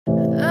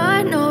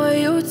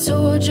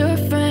told your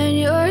friend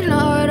you're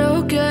not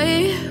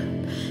okay,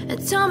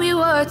 and tell me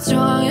what's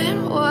wrong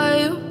and why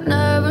you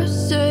never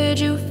said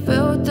you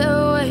felt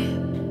that way.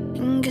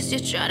 And guess you're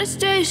trying to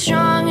stay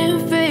strong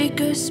and fake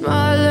a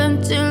smile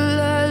until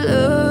I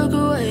look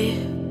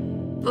away.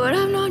 But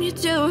I've known you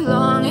too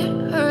long,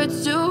 it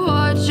hurts to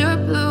watch your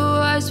blue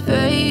eyes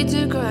fade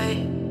to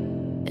gray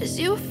as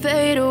you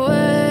fade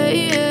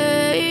away,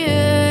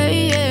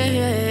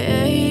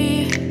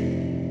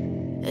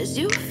 as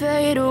you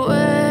fade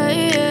away.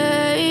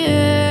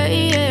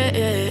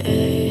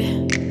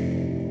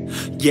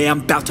 Yeah,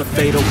 I'm about to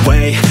fade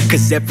away,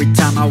 cause every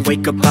time I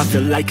wake up I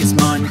feel like it's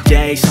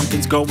Monday.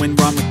 Something's going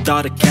wrong with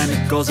all the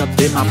chemicals up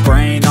in my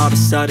brain. All of a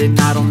sudden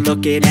I don't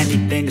look at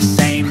anything the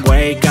same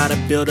way. Got a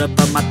build up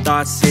of my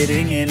thoughts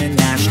sitting in an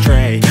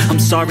ashtray. I'm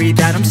sorry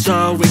that I'm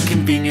so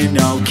inconvenient,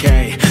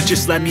 okay.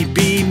 Just let me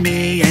be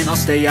me and I'll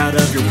stay out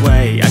of your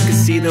way. I can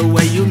see the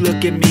way you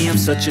look at me, I'm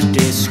such a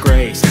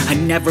disgrace. I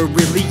never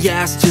really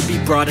asked to be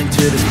brought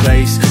into this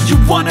place. You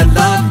wanna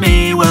love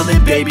me? Well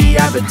then baby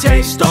have a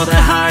taste. All the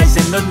highs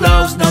and the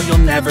lows, no, you'll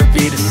never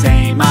be the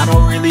same. I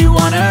don't really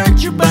wanna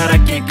hurt you, but I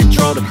can't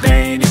control the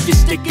pain. If you're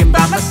sticking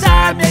by my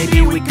side,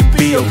 maybe we could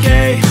be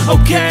okay.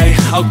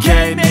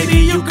 Okay, maybe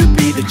you could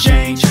be the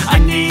change I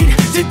need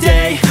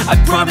today. I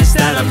promise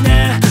that I've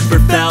never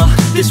felt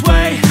this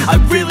way. I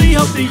really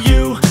hope that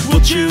you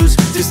will choose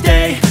to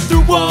stay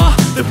through all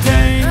the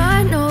pain.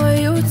 I know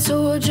you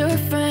told your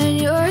friend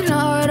you're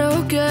not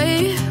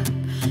okay,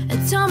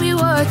 and tell me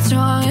what's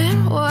wrong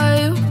and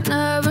why you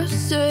never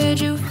said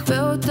you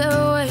felt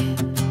that way.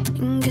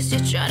 Guess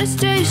you're trying to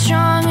stay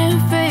strong and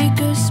fake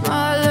a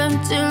smile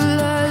until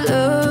I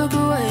look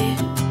away.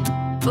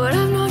 But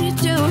I've known you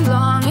too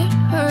long, it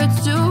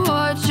hurts to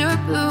watch your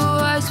blue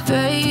eyes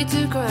fade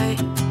to gray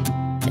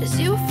as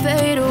you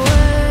fade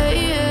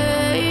away,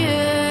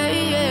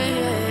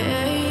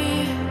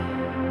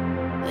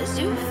 as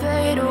you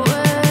fade away,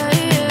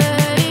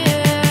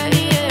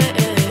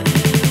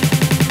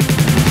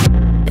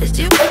 as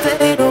you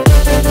fade away.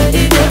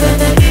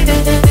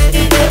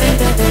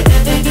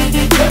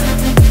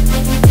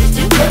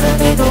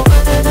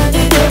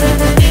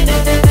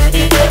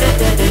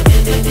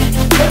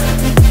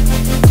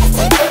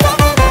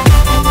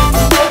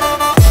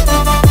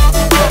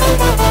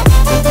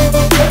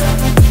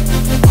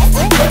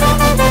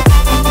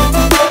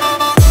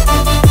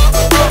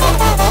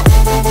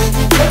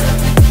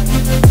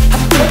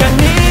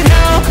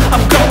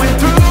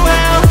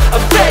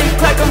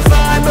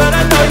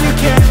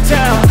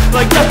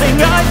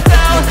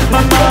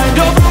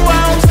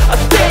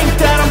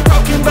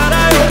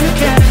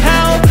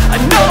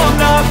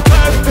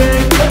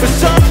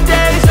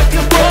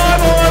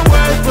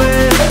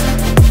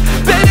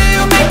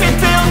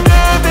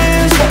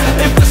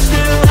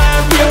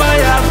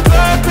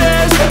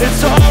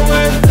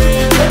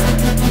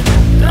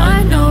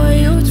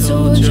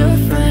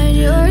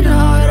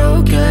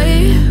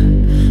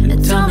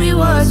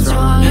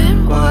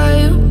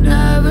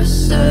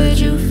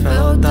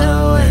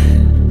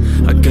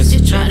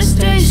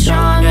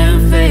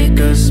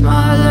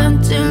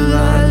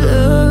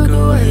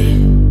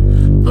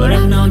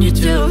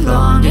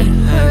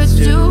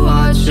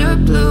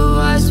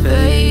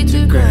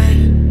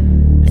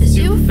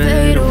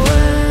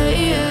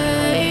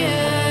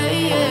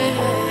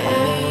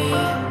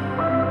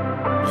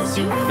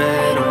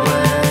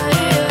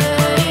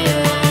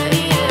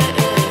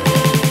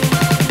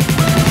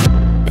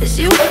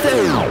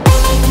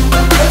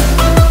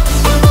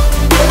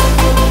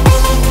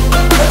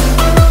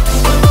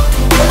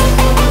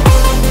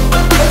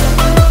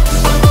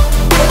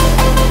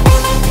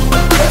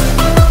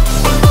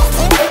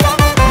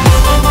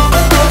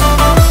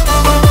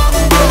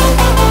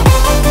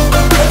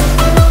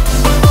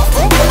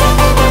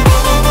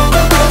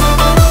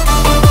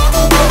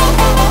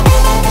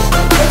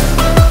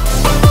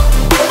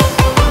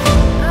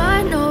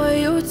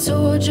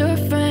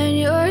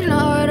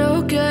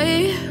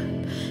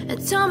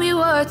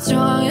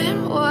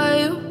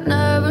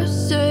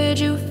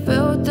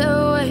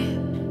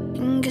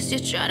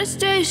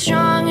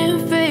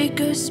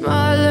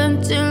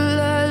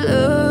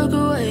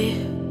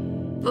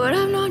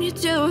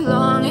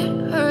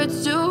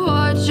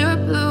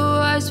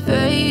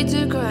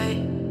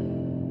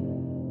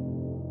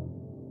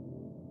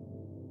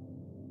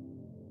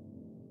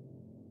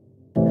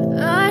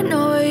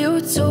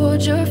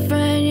 Told your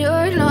friend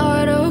you're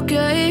not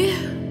okay,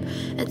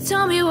 and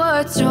tell me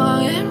what's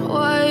wrong and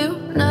why you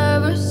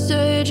never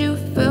said you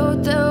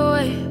felt that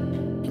way.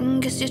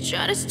 And guess you're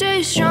trying to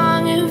stay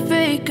strong and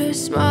fake a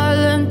smile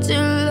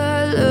until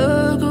I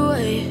look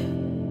away.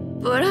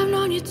 But I've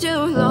known you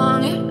too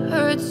long, it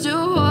hurts to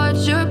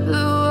watch your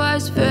blue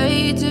eyes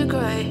fade to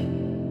gray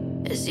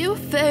as you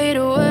fade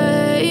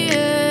away,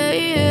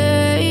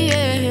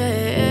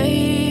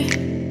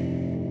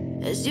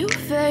 as you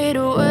fade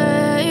away.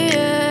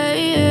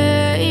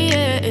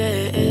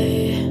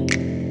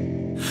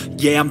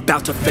 Yeah, I'm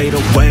about to fade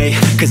away,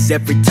 cause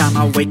every time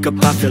I wake up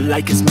I feel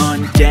like it's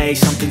Monday.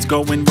 Something's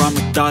going wrong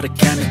with all the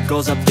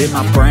chemicals up in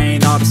my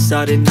brain. All of a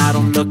sudden I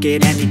don't look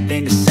at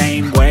anything the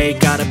same way. way.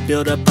 Got a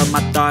buildup of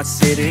my thoughts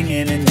sitting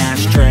in an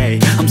ashtray.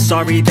 I'm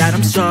sorry that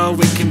I'm so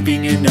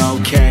inconvenient,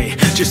 okay.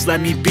 Just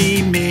let me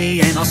be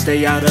me and I'll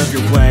stay out of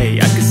your way.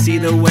 I can see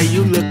the way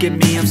you look at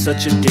me, I'm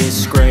such a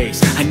disgrace.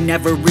 I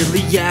never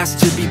really asked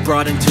to be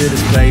brought into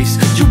this place.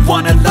 You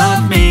wanna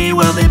love me?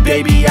 Well then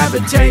baby, have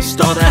a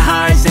taste. All the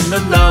highs and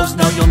the lows,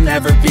 no you'll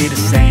never be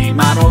the same.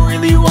 I don't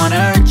really wanna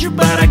hurt you,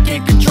 but I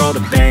can't control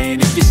the pain.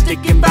 If you're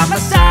sticking by my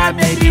side,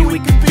 maybe we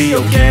could be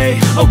okay.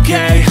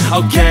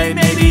 Okay,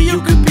 maybe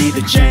you could be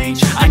the change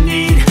I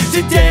need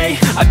today.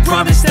 I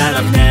promise that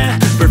I've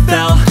never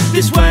felt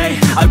this way.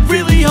 I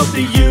really hope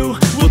that you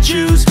will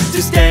choose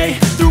to stay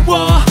through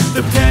all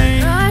the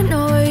pain. I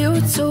know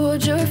you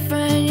told your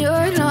friend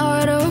you're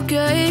not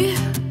okay,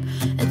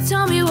 and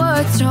tell me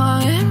what's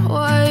wrong and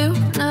why you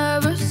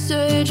never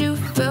said you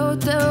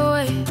felt that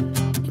way.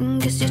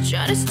 Guess you're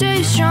trying to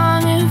stay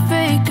strong and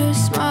fake a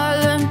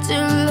smile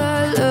until I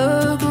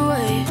look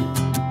away.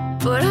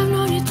 But I've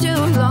known you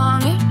too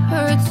long, it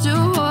hurts to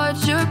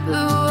watch your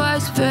blue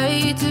eyes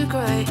fade to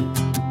gray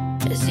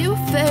as you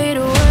fade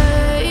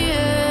away.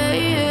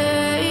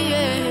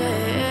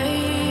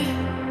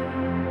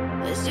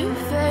 As you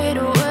fade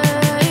away.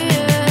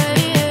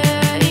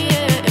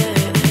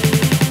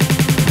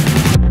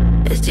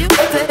 As you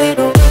fade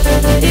away.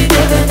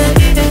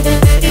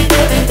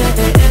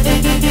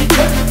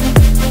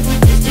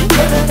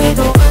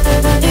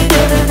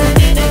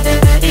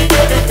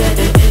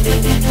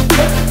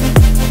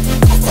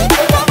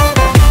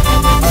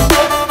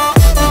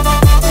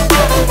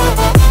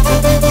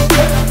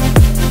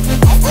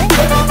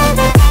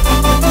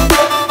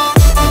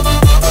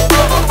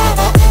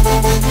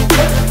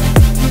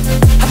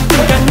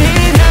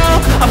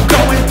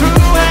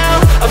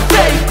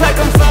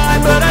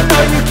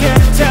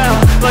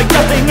 Like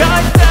nothing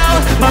I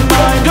felt, my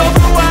mind over